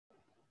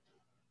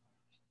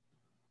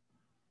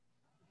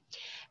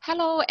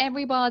Hello,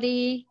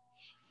 everybody.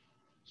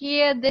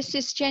 Here, this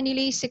is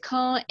Jenny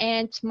Ciccone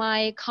and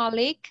my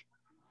colleague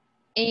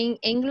in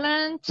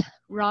England,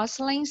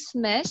 Rozalind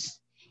Smith.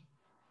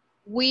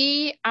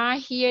 We are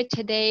here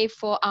today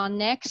for our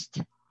next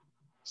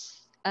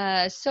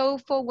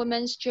Soulful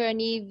Women's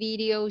Journey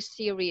video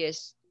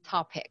series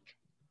topic.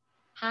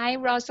 Hi,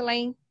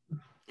 Rozalind.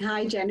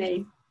 Hi,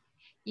 Jenny.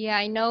 Yeah,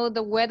 I know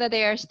the weather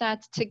there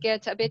starts to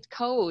get a bit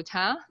cold,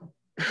 huh?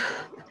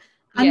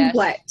 And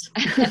wet.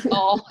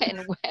 Oh,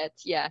 and wet,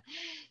 yeah.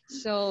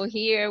 So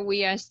here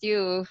we are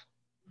still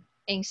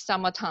in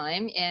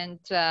summertime, and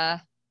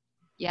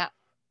yeah.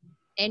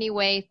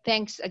 Anyway,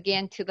 thanks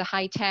again to the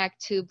high tech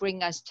to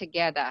bring us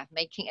together,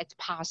 making it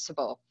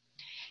possible.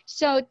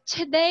 So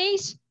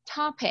today's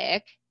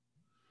topic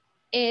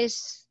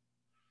is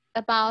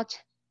about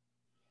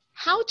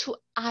how to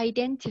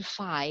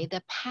identify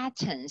the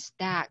patterns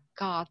that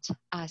got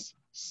us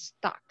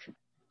stuck.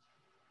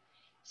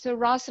 So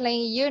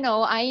Rozalind, you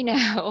know, I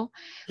know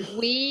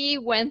we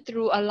went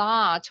through a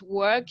lot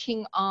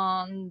working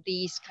on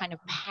these kind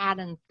of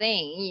pattern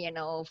thing, you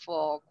know,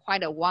 for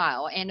quite a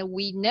while. And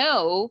we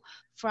know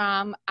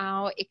from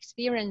our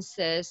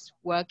experiences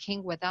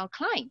working with our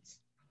clients,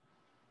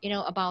 you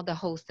know, about the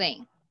whole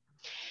thing.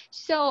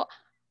 So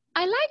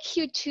I'd like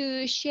you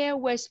to share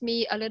with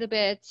me a little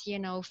bit, you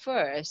know,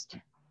 first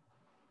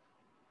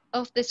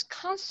of this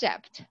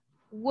concept.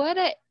 What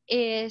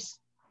is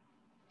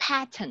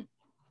pattern?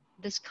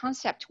 This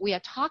concept we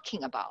are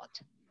talking about,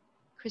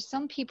 because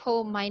some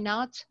people might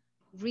not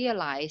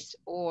realize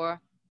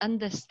or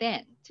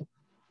understand.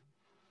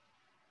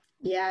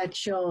 Yeah,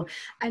 sure.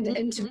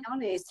 And to be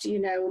honest, you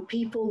know,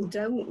 people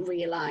don't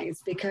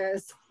realize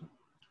because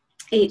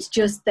it's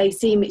just, they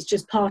seem it's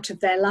just part of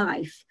their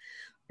life.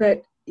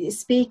 But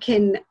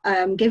speaking,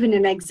 giving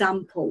an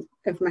example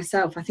of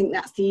myself, I think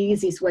that's the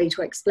easiest way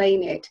to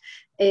explain it,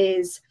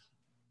 is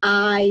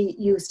I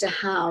used to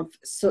have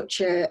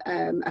such a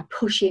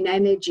pushing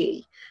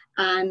energy,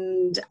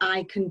 and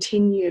I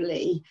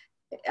continually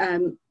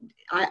did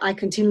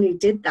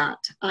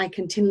that. I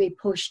continually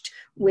pushed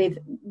with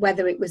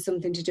whether it was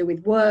something to do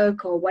with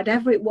work or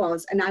whatever it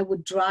was, and I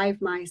would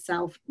drive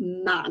myself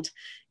mad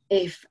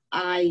if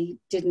I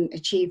didn't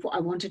achieve what I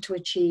wanted to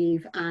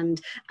achieve.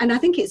 And I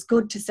think it's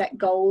good to set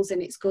goals,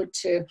 and it's good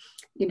to,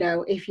 you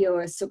know, if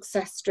you're a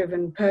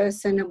success-driven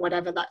person and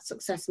whatever that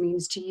success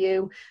means to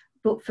you.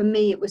 But for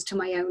me, it was to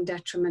my own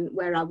detriment,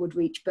 where I would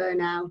reach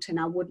burnout, and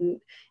I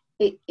wouldn't,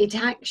 it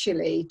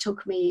actually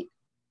took me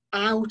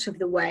out of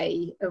the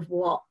way of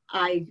what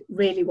I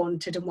really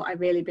wanted and what I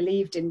really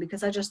believed in,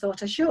 because I just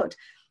thought I should.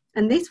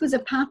 And this was a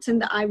pattern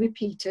that I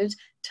repeated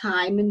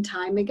time and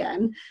time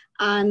again.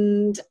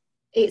 And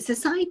it's a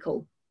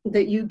cycle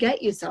that you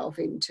get yourself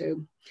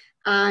into.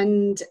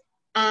 And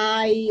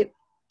I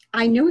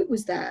knew it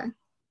was there.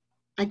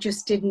 I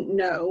just didn't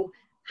know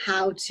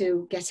how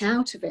to get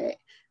out of it.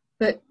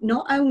 But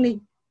not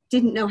only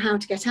didn't know how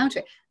to get out of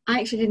it, I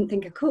actually didn't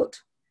think I could,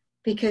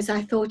 because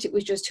I thought it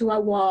was just who I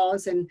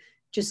was and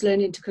just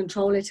learning to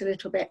control it a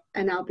little bit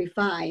and I'll be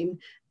fine.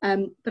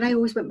 But I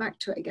always went back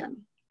to it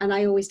again, and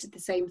I always did the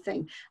same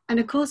thing. And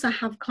of course, I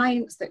have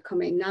clients that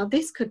come in. Now,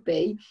 this could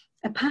be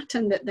a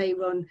pattern that they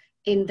run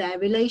in their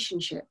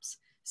relationships.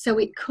 So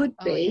it could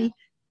be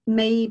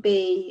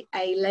maybe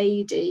a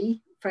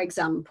lady, for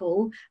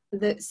example,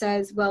 that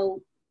says, well,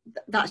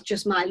 that's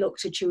just my luck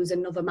to choose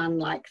another man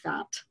like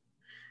that.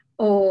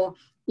 Or,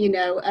 you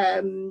know,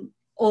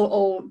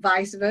 or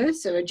vice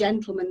versa, a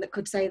gentleman that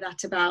could say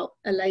that about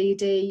a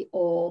lady,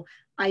 or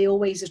I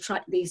always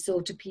attract these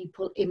sort of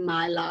people in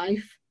my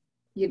life,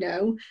 you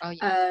know.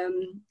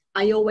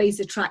 I always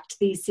attract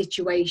these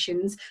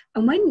situations.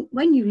 And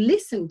when you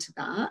listen to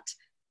that,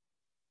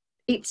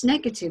 it's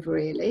negative,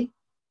 really.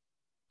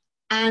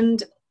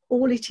 And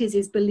all it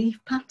is belief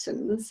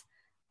patterns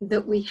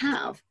that we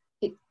have.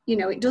 It, you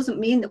know, it doesn't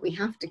mean that we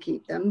have to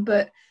keep them,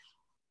 but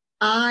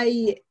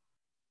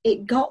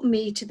it got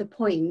me to the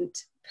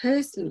point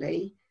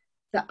personally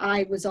that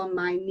I was on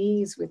my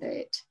knees with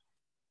it,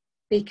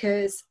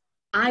 because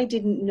I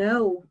didn't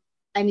know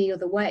any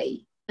other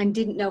way and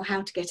didn't know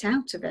how to get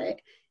out of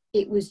it.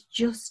 It was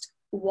just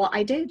what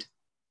I did.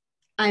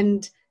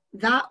 And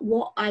that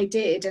what I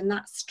did, and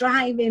that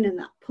striving and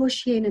that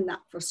pushing and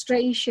that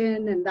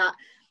frustration, and that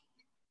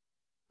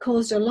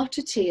caused a lot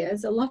of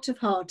tears, a lot of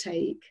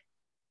heartache,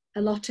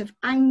 a lot of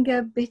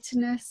anger,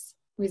 bitterness,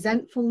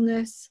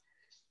 resentfulness,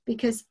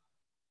 because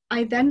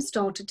I then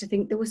started to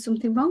think there was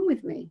something wrong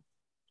with me.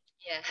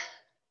 Yeah.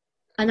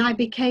 And I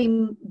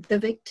became the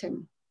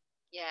victim.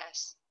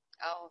 Yes.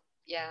 Oh,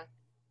 yeah.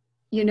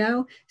 You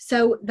know,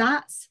 so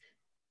that's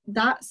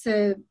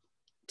to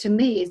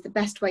me is the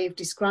best way of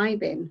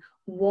describing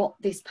what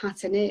this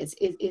pattern is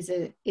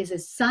a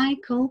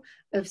cycle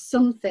of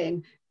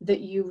something that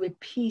you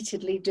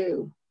repeatedly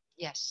do.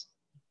 Yes.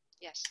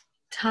 Yes.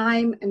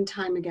 Time and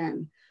time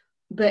again.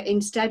 But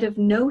instead of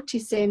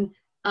noticing,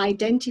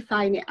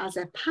 identifying it as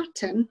a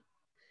pattern,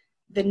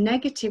 the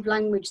negative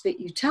language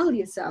that you tell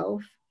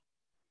yourself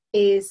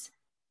is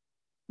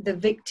the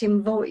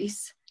victim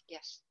voice.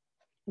 Yes.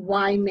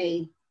 Why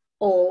me?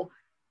 or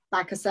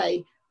like I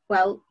say,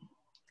 well,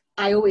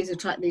 I always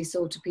attract these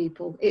sort of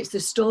people. It's the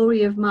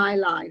story of my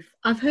life.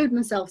 I've heard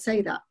myself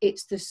say that.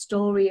 It's the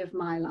story of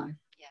my life.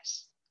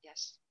 Yes,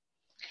 yes.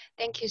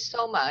 Thank you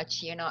so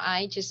much.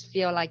 I just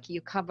feel like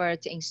you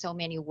covered in so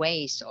many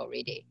ways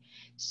already.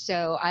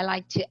 So I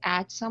like to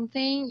add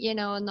something,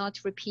 not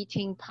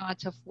repeating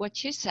part of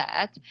what you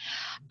said.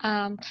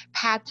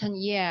 Pattern,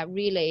 yeah,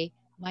 really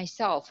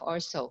myself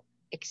also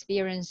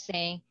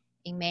experiencing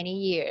in many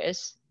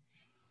years.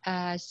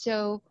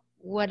 So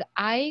what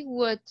I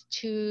would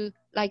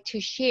like to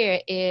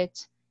share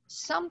is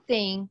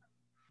something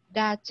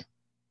that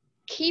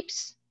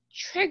keeps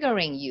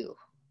triggering you,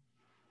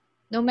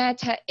 no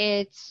matter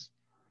it's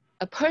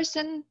a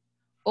person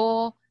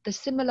or the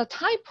similar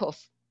type of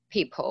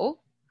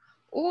people,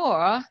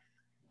 or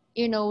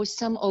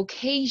some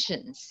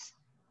occasions,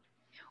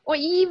 or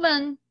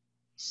even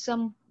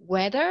some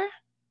weather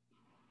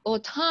or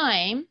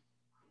time,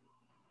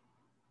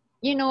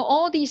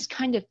 all these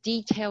kind of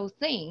detailed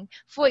thing.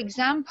 For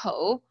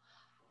example,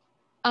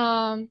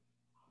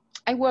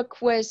 I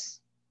work with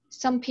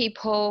some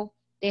people,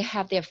 they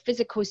have their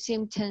physical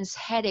symptoms,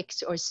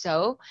 headaches or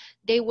so.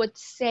 They would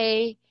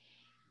say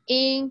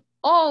it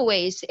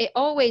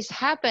always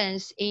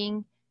happens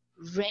in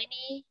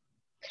rainy,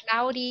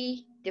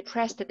 cloudy,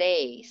 depressed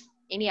days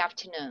in the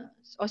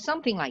afternoons or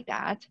something like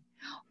that.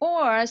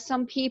 Or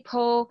some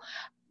people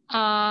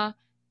are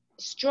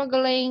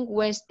struggling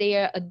with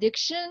their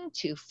addiction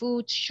to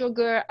food,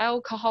 sugar,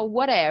 alcohol,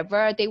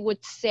 whatever. They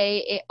would say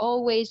it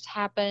always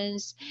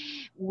happens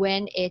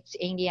when it's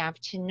in the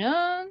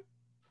afternoon,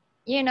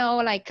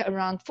 like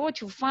around 4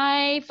 to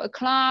 5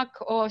 o'clock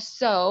or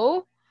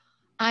so.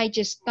 I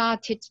just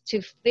started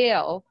to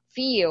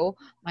feel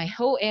my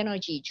whole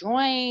energy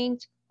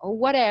drained or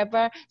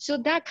whatever. So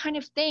that kind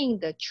of thing,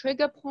 the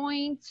trigger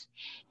points,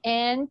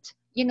 and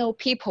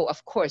people,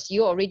 of course,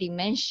 you already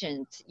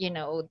mentioned,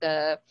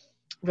 the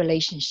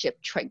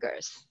relationship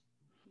triggers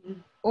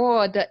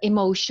or the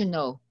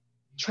emotional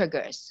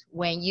triggers.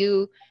 When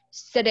you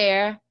sit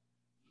there,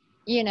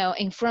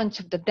 in front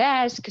of the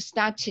desk,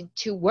 started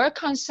to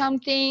work on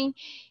something,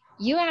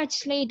 you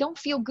actually don't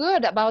feel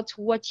good about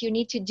what you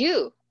need to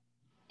do.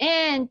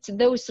 And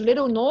those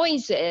little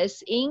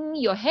noises in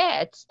your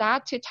head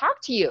start to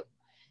talk to you.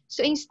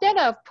 So instead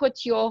of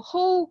put your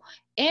whole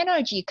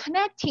energy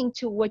connecting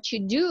to what you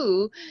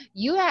do,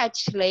 you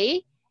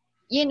actually,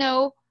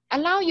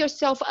 allow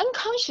yourself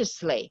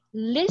unconsciously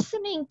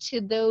listening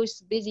to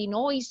those busy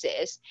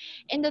noises.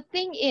 And the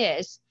thing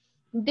is,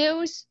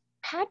 those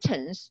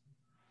patterns,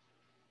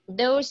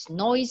 those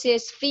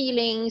noises,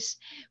 feelings,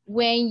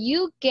 when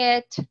you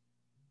get,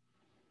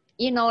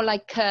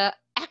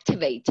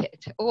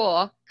 activated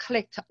or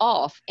clicked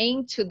off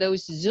into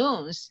those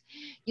zones,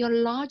 your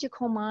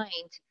logical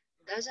mind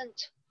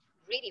doesn't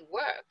really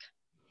work.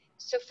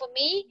 So for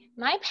me,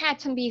 my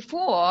pattern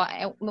before,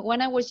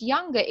 when I was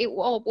younger, it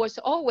was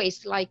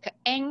always like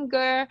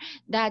anger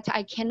that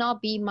I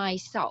cannot be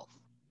myself.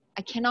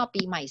 I cannot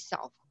be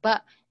myself.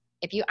 But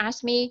if you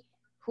ask me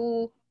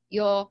who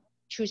your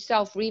true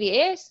self really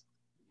is,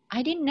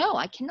 I didn't know.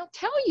 I cannot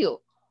tell you.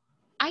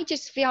 I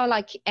just feel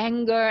like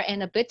anger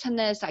and a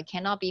bitterness. I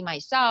cannot be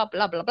myself,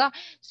 blah, blah, blah.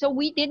 So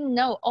we didn't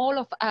know. All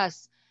of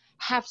us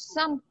have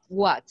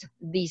somewhat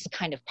these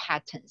kind of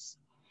patterns.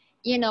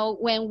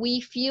 When we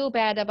feel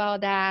bad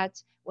about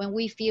that, when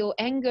we feel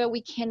anger,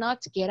 we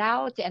cannot get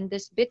out, and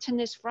this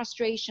bitterness,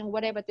 frustration,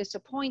 whatever,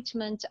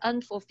 disappointment,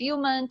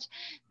 unfulfillment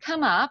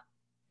come up,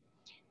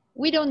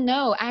 we don't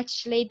know,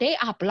 actually they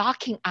are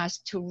blocking us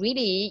to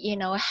really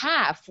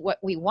have what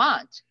we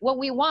want. What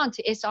we want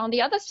is on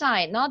the other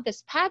side, not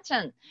this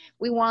pattern.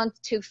 We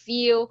want to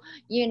feel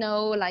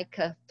like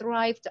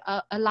thrived,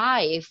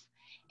 alive,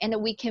 and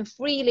we can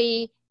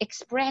freely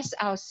express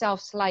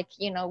ourselves like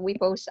we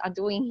both are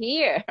doing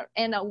here,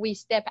 and we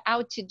step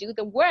out to do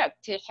the work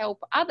to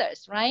help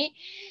others, right?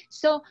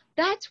 So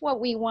that's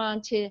what we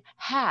want to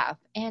have,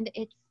 and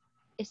it's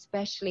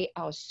especially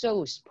our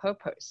soul's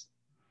purpose.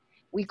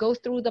 We go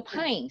through the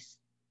pains.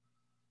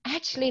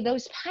 Actually,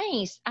 those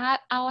pains are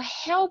our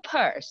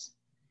helpers,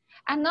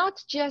 are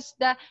not just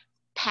the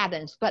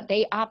patterns, but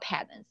they are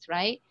patterns,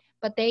 right?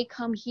 But they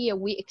come here,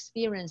 we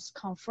experience,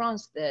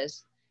 confront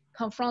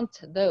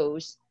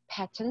those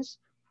patterns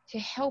to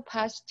help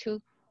us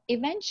to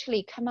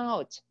eventually come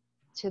out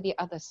to the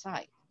other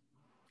side.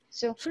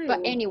 So, True.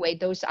 But anyway,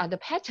 those are the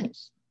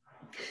patterns.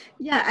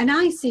 Yeah, and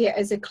I see it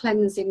as a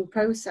cleansing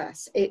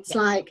process. It's Yes.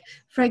 like,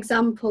 for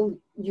example,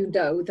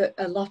 that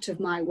a lot of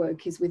my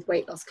work is with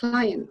weight loss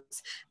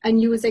clients. And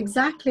you was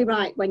exactly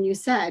right when you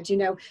said,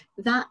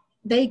 that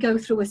they go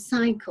through a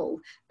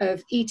cycle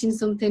of eating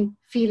something,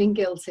 feeling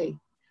guilty.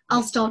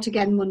 I'll start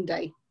again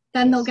Monday.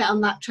 Then they'll get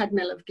on that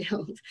treadmill of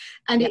guilt.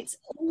 And it's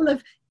all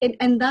of it.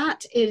 And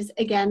that is,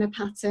 again, a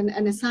pattern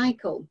and a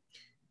cycle.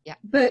 Yeah.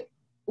 But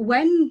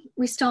when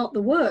we start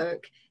the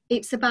work,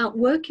 it's about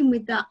working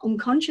with that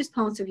unconscious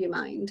part of your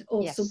mind,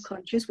 or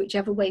subconscious,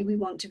 whichever way we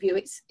want to view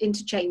it. It's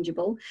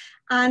interchangeable.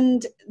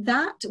 And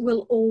that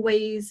will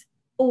always,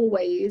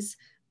 always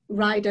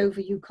ride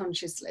over you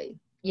consciously.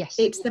 Yes.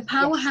 It's the Yes.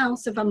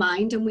 powerhouse of our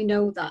mind, and we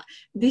know that.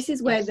 This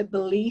is where Yes. the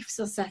beliefs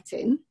are set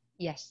in.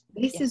 Yes.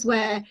 This Yes. is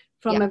where,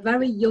 from Yeah. a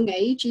very young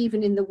age,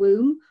 even in the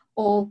womb,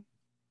 or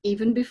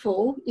even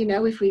before, you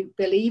know, if we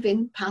believe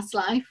in past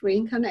life,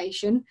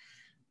 reincarnation,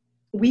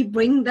 we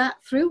bring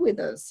that through with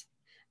us.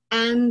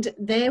 And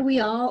there we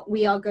are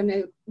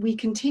we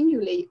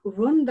continually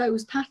run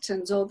those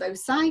patterns or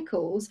those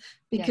cycles,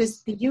 because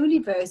Yes. the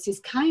universe is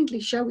kindly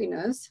showing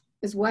us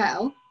as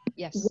well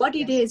Yes. what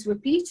it Yes. is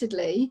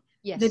repeatedly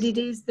that Yes. it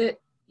is that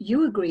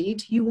you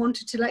agreed you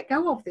wanted to let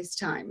go of this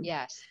time.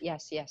 Yes.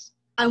 Yes. Yes.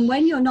 And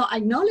when you're not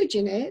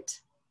acknowledging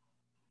it,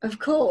 of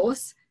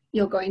course,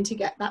 you're going to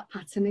get that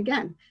pattern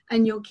again,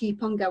 and you'll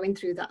keep on going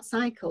through that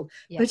cycle.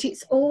 Yes. But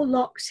it's all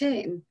locked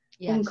in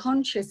Yes.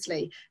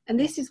 unconsciously. And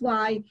this Yes. is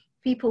why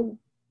people,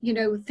 you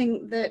know,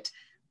 think that,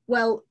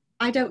 well,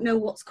 I don't know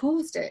what's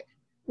caused it.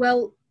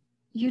 Well,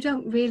 you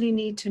don't really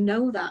need to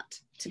know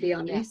that, to be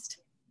honest.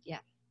 Yeah.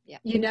 Yeah.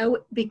 You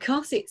know,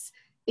 because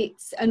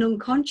it's an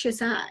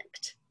unconscious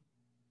act,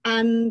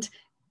 and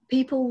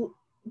people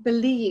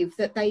believe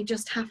that they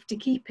just have to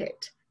keep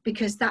it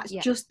because that's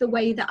Yeah. just the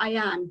way that I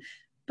am.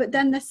 But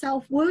then the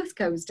self-worth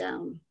goes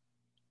down.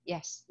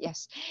 Yes,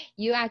 yes.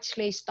 You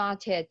actually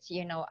started,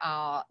 you know,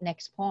 our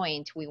next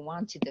point we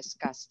want to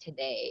discuss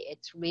today.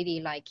 It's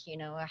really like, you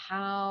know,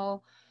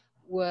 how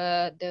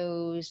were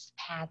those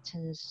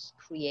patterns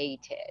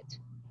created?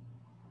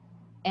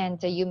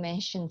 And you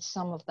mentioned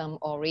some of them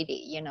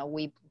already, you know,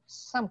 we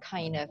some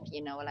kind of,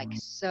 you know, like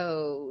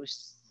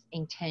soul's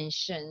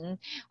intention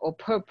or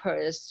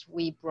purpose,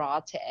 we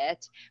brought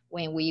it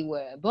when we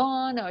were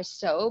born or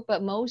so,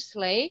 but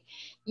mostly,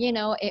 you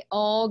know, it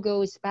all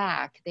goes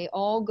back. They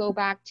all go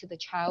back to the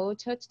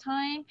childhood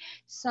time,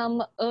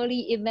 some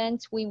early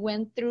events we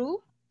went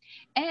through,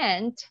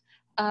 and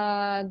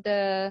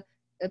the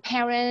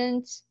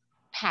parents'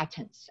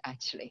 patterns,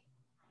 actually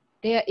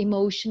their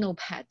emotional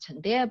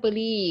pattern, their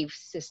belief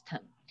system,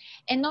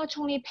 and not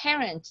only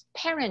parents,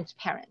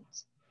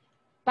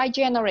 by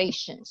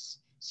generations.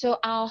 So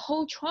our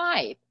whole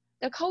tribe,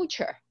 the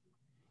culture.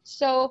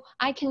 So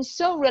I can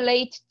so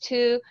relate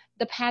to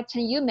the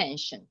pattern you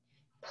mentioned,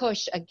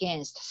 push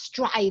against,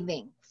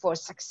 striving for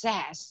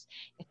success,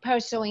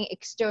 pursuing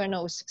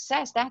external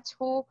success. That's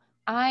who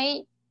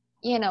I,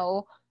 you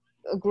know,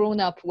 grown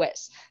up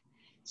with.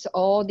 So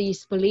all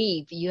these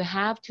belief, you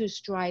have to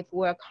strive,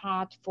 work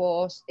hard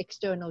for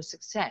external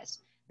success,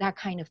 that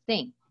kind of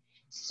thing.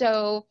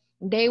 So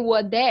they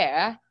were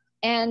there,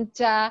 and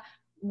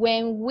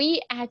when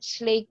we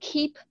actually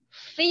keep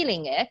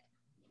feeling it,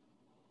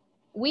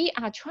 we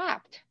are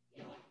trapped.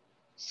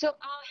 So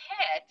our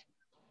head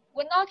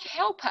will not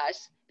help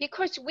us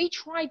because we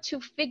try to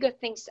figure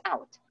things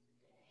out.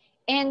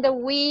 And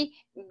we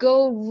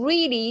go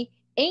really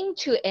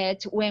into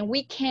it when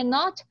we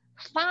cannot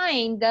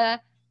find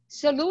the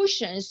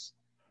solutions,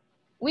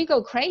 we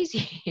go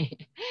crazy.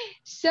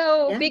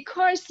 So Yeah.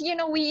 because, you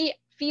know, we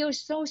feel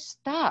so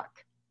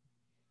stuck.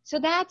 So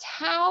that's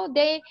how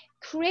they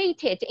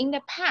created in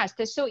the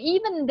past. So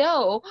even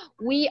though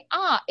we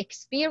are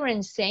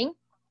experiencing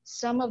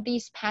some of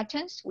these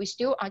patterns, we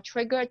still are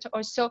triggered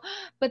or so,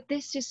 but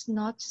this is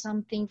not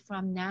something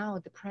from now,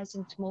 the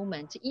present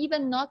moment,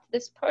 even not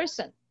this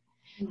person.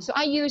 So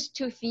I used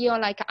to feel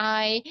like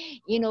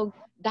you know,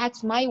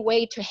 that's my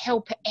way to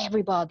help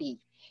everybody,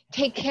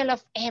 take care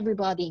of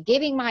everybody,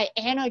 giving my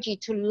energy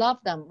to love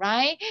them,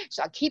 right?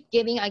 So I keep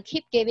giving.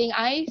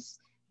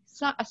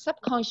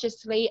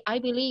 Subconsciously, I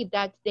believe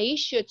that they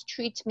should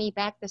treat me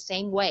back the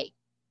same way,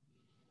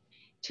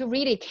 to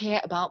really care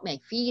about my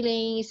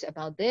feelings,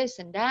 about this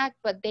and that,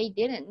 but they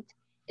didn't.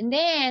 And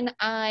then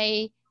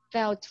I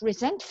felt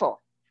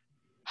resentful.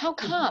 How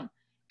come?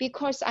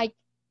 Because I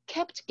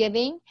kept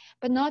giving,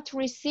 but not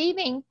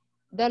receiving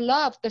the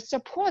love, the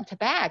support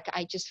back.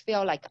 I just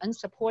feel like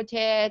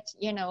unsupported,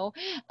 you know,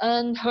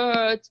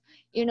 unheard,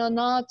 you know,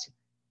 not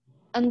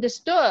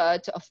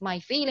understood of my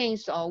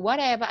feelings or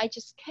whatever. I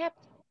just kept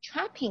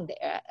trapping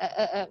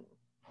there,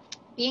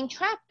 being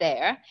trapped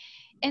there.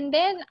 And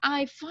then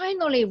I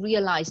finally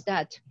realized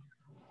that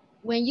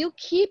when you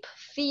keep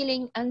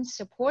feeling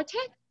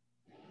unsupported,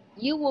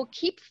 you will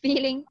keep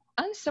feeling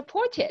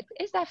unsupported.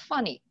 Is that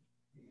funny?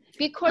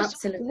 Because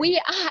Absolutely. we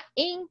are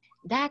in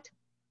that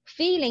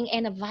feeling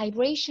and a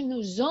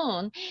vibrational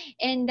zone,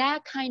 and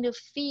that kind of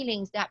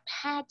feelings, that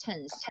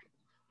patterns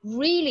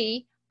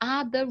really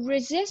are the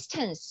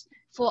resistance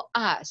for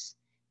us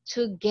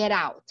to get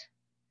out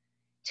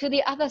to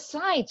the other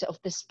side of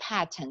this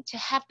pattern, to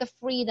have the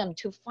freedom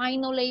to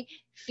finally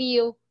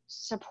feel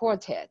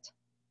supported.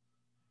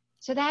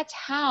 So that's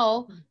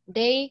how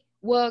they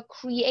were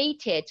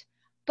created.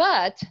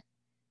 But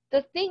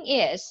the thing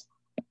is,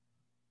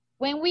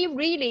 when we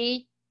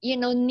really, you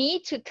know,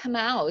 need to come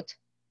out,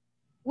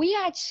 we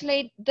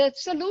actually, the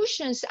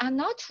solutions are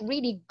not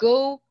really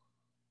go,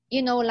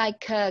 you know,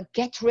 like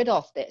get rid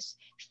of this,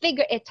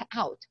 figure it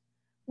out.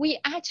 We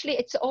actually,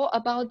 it's all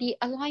about the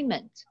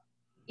alignment,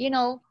 you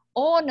know,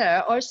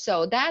 honor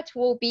also. That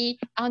will be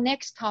our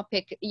next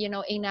topic, you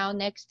know, in our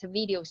next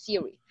video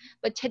series.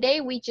 But today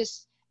we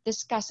just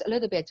discuss a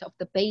little bit of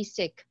the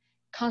basic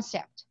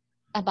concept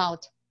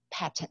about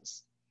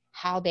patterns,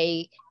 how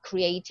they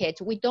created.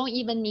 We don't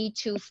even need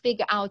to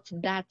figure out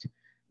that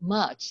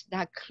much,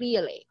 that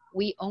clearly.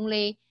 We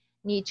only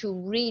need to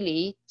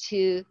really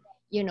to,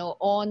 you know,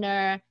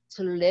 honor,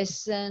 to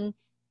listen,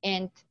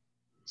 and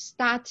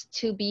start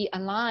to be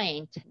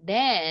aligned.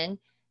 Then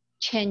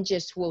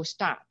changes will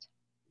start.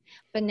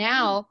 But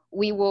now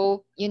we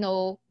will, you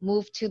know,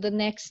 move to the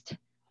next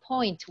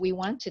point we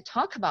want to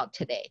talk about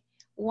today.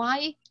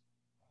 Why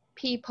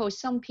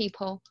some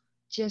people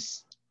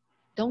just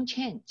don't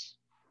change.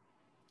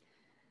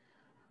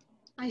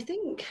 I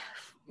think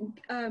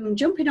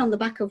jumping on the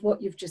back of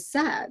what you've just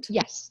said,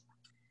 yes,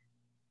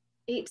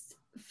 it's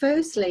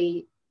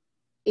firstly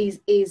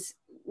is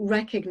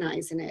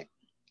recognizing it.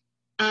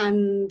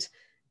 And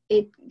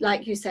it,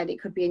 like you said,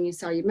 it could be in your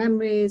cellular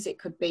memories, it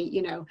could be,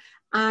 you know,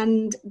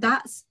 and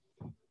that's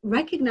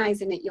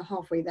recognizing it, you're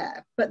halfway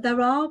there. But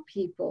there are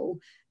people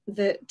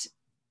that,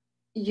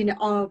 you know,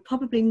 are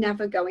probably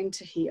never going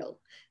to heal.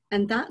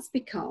 And that's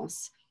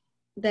because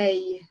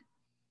they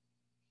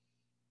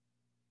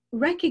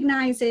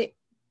recognize it,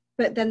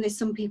 but then there's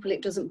some people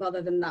it doesn't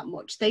bother them that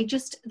much.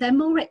 They're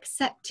more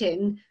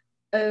accepting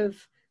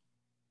of,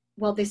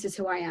 well, this is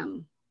who I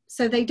am.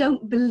 So they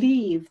don't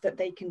believe that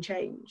they can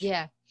change.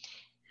 Yeah.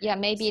 Yeah,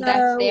 maybe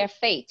that's their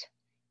fate.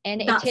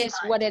 And it is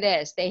right. what it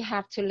is. They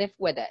have to live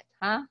with it,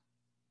 huh?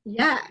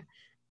 Yeah.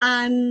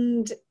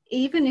 And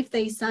even if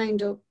they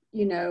signed up,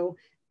 you know,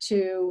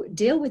 to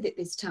deal with it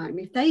this time,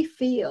 if they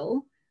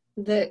feel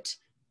that,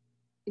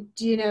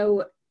 you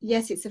know,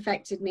 yes, it's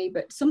affected me,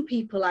 but some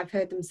people, I've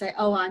heard them say,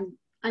 oh,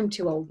 I'm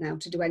too old now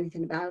to do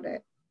anything about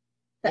it.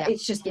 That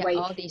it's just the way,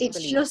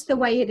 it's just the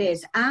way it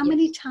is. How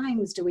many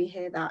times do we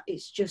hear that?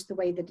 It's just the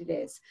way that it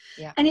is.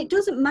 Yeah. And it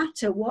doesn't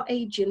matter what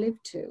age you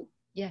live to.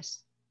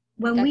 Yes.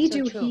 When we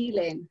do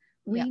healing,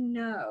 we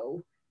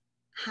know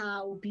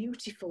how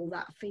beautiful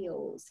that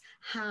feels,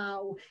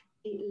 how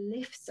it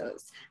lifts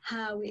us,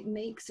 how it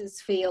makes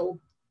us feel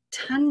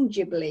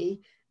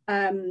tangibly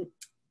happier,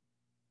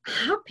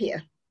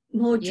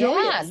 more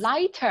joyous,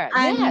 lighter,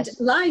 and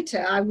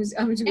lighter. I was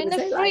going to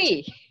say free,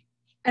 lighter.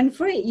 And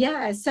free,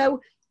 yeah. So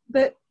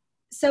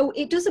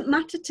it doesn't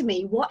matter to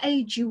me what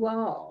age you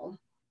are.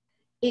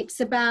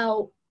 It's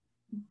about,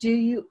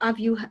 have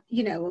you,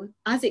 you know,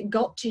 has it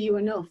got to you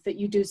enough that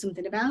you do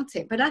something about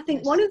it? But I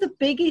think one of the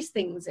biggest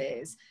things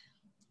is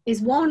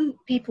one,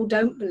 people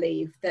don't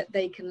believe that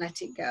they can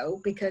let it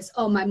go because,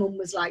 oh, my mum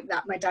was like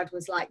that, my dad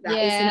was like that.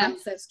 It's an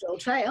ancestral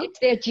trail. It's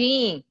their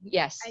gene.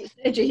 Yes. It's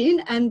their gene,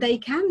 and they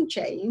can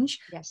change.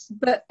 Yes.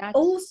 But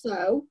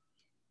also,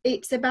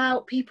 it's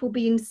about people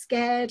being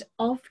scared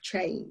of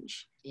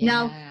change.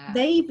 Now,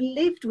 they've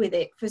lived with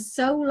it for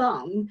so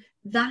long,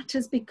 that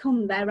has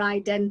become their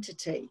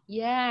identity.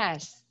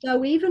 Yes.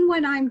 So even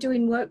when I'm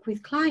doing work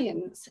with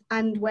clients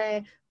and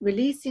we're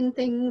releasing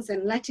things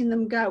and letting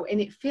them go, and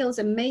it feels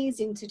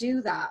amazing to do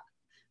that,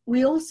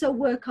 we also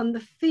work on the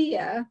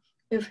fear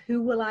of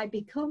who will I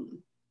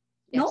become?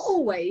 Yes. Not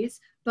always,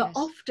 but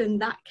often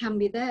that can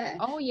be there.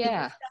 Oh,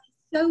 yeah. Because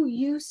they're so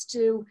used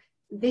to,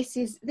 this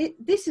is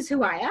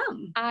who I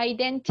am.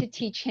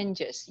 Identity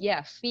changes.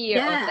 Yeah, fear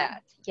of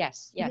that.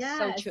 Yes,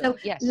 so true. So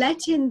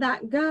letting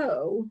that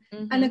go.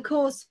 And of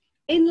course,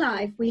 in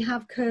life, we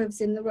have curves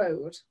in the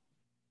road,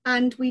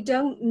 and we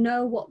don't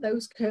know what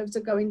those curves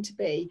are going to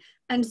be.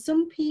 And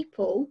some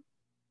people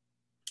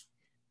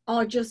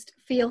are just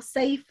feel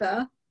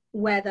safer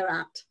where they're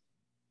at.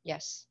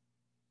 Yes.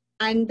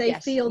 And they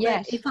feel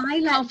that if I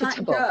let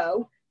that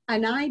go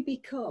and I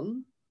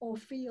become or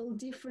feel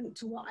different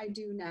to what I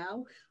do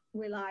now,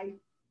 will I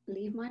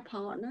leave my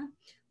partner?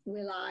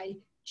 Will I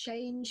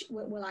change?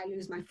 Will I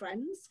lose my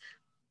friends?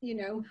 You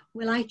know,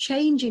 will I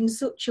change in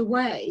such a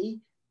way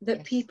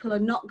that people are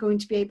not going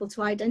to be able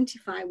to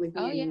identify with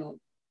me anymore?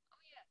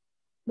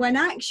 When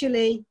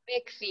actually...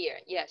 Big fear,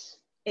 yes.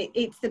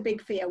 It's the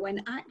big fear,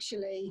 when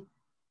actually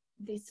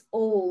this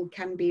all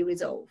can be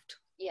resolved.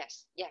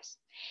 Yes, yes.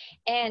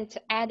 And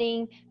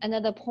adding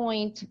another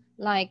point,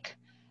 like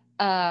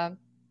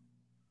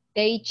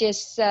they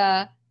just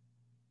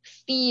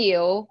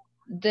feel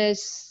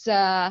this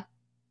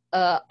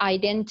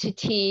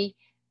identity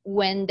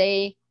when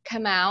they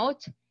come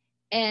out,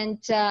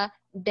 and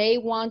they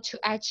want to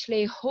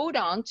actually hold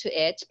on to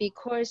it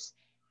because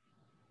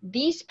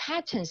these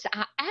patterns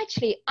are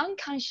actually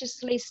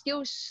unconsciously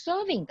still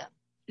serving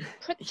them,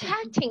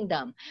 protecting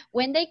them.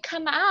 When they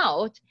come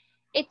out,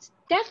 it's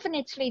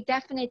definitely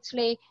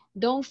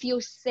don't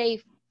feel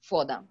safe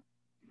for them.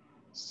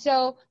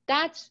 So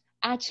that's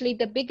actually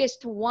the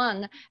biggest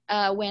one.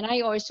 When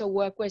I also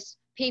work with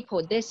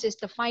people, this is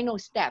the final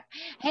step.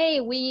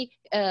 Hey, we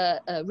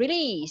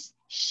release,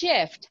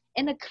 shift,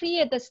 and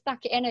clear the stuck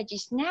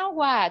energies. Now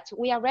what?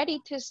 We are ready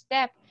to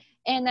step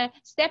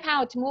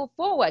out, move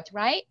forward,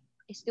 right?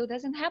 It still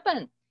doesn't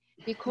happen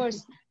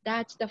because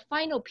that's the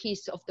final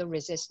piece of the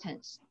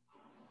resistance.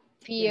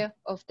 Fear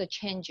of the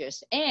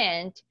changes,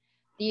 and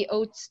the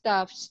old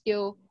stuff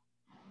still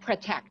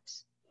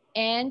protects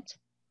and,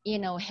 you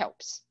know,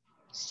 helps,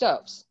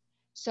 serves.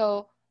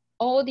 So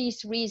all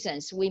these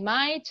reasons. We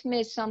might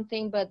miss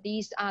something, but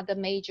these are the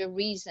major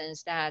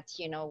reasons that,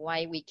 you know,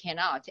 why we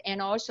cannot.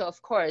 And also, of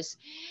course,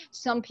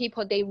 some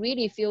people, they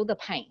really feel the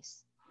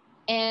pains.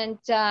 And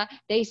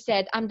they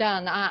said, I'm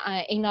done,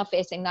 enough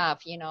is enough,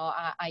 you know,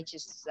 I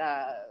just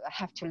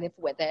have to live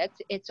with it.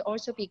 It's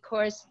also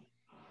because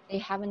they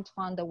haven't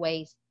found the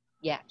ways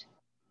yet.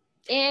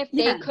 If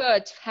they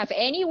could have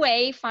any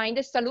way, find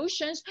the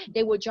solutions,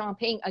 they will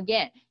jump in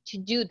again to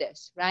do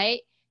this,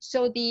 right?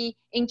 So the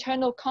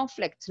internal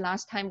conflict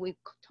last time we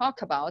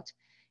talked about,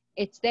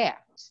 it's there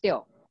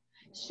still.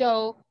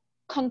 So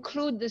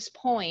conclude this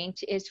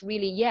point is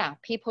really, yeah,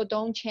 people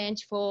don't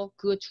change for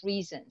good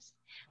reasons.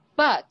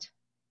 But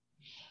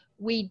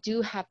we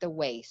do have the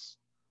ways.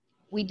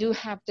 We do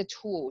have the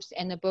tools,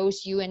 and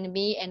both you and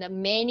me and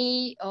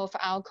many of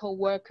our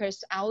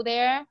co-workers out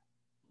there,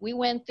 we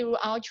went through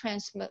our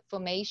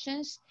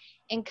transformations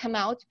and come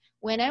out.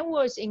 When I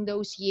was in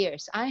those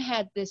years, I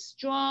had this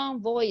strong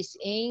voice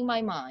in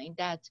my mind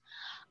that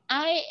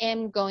I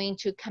am going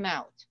to come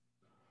out.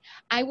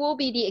 I will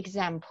be the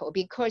example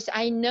because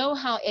I know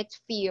how it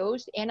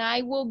feels, and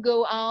I will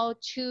go out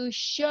to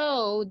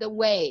show the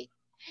way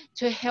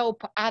to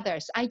help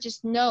others. I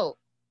just know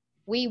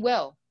we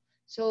will.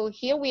 So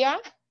here we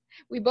are.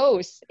 We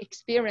both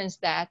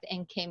experienced that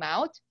and came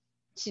out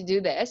to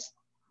do this.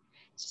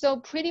 So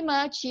pretty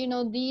much, you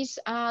know, these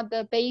are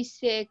the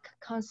basic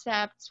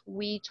concepts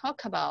we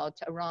talk about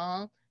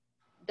around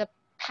the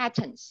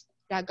patterns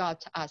that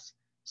got us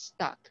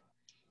stuck.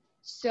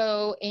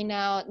 So in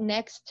our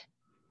next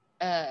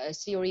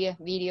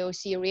video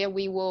series,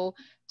 we will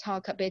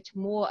talk a bit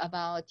more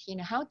about, you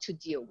know, how to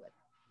deal with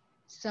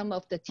some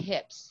of the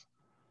tips,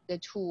 the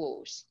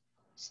tools,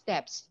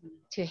 steps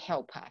to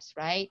help us,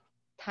 right?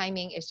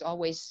 Timing is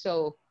always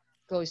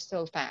goes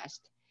so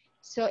fast.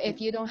 So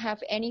if you don't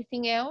have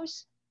anything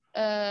else,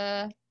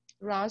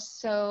 Ross,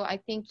 so I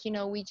think, you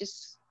know, we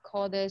just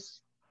call this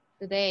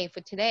the day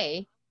for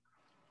today.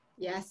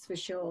 Yes, for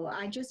sure.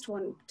 I just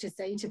want to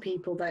say to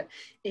people that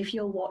if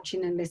you're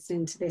watching and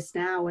listening to this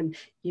now and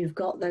you've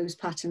got those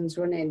patterns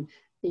running,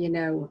 you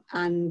know,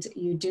 and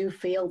you do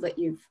feel that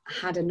you've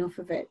had enough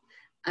of it,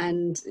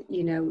 and,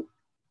 you know,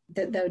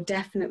 that there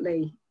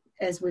definitely,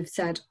 as we've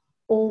said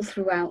all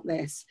throughout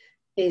this,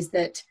 is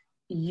that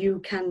you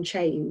can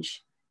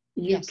change.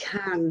 You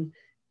can,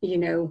 you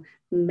know,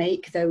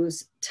 make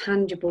those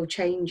tangible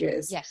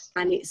changes.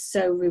 And it's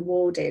so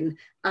rewarding.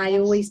 I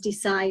always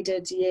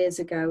decided years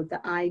ago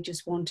that I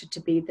just wanted to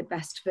be the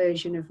best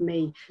version of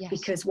me,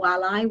 because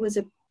while I was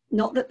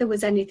not that there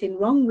was anything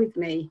wrong with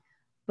me,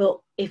 but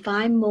if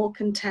I'm more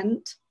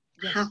content,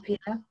 happier,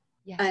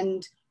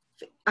 and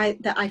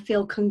that I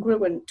feel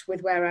congruent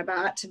with where I'm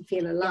at and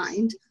feel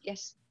aligned,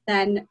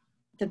 then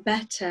the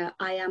better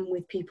I am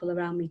with people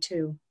around me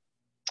too.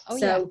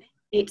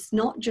 It's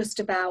not just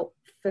about,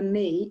 for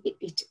me,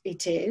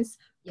 it is,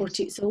 but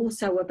it's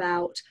also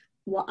about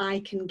what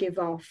I can give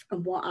off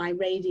and what I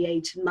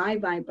radiate and my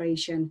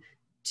vibration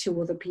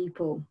to other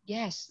people.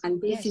 And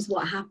this is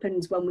what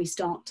happens when we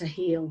start to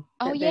heal.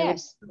 There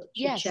is such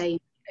a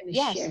change and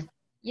a shift.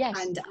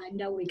 And I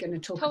know we're going to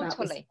talk about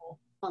this more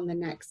on the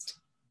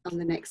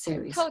next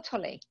series.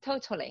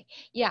 Totally.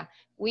 Yeah,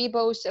 we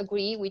both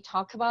agree. We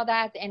talk about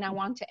that, and I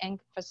want to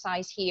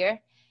emphasize here,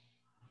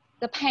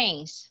 the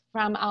pains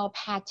from our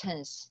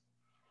patterns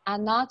are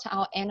not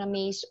our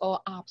enemies or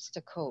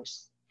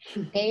obstacles.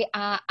 They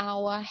are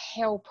our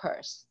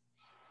helpers.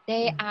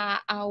 They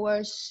are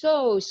our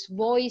soul's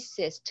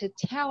voices to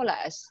tell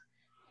us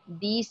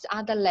these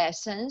are the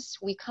lessons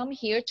we come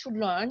here to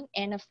learn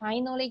and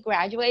finally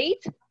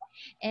graduate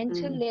and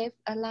to live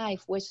a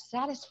life with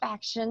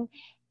satisfaction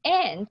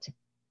and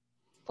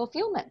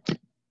fulfillment.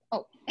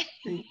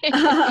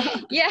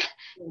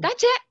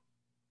 That's it.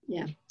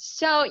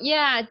 So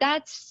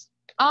that's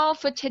all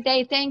for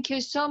today. Thank you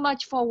so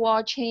much for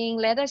watching.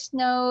 Let us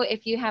know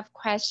if you have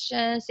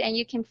questions, and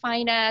you can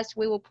find us.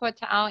 We will put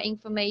our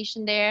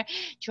information there.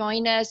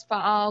 Join us for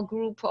our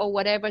group or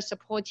whatever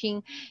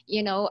supporting,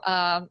 you know,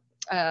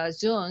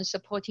 Zoom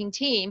supporting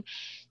team.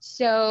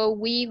 So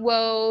we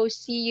will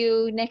see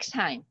you next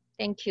time.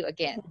 Thank you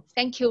again.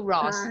 Thank you,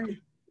 Ross.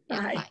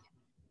 Bye. Bye.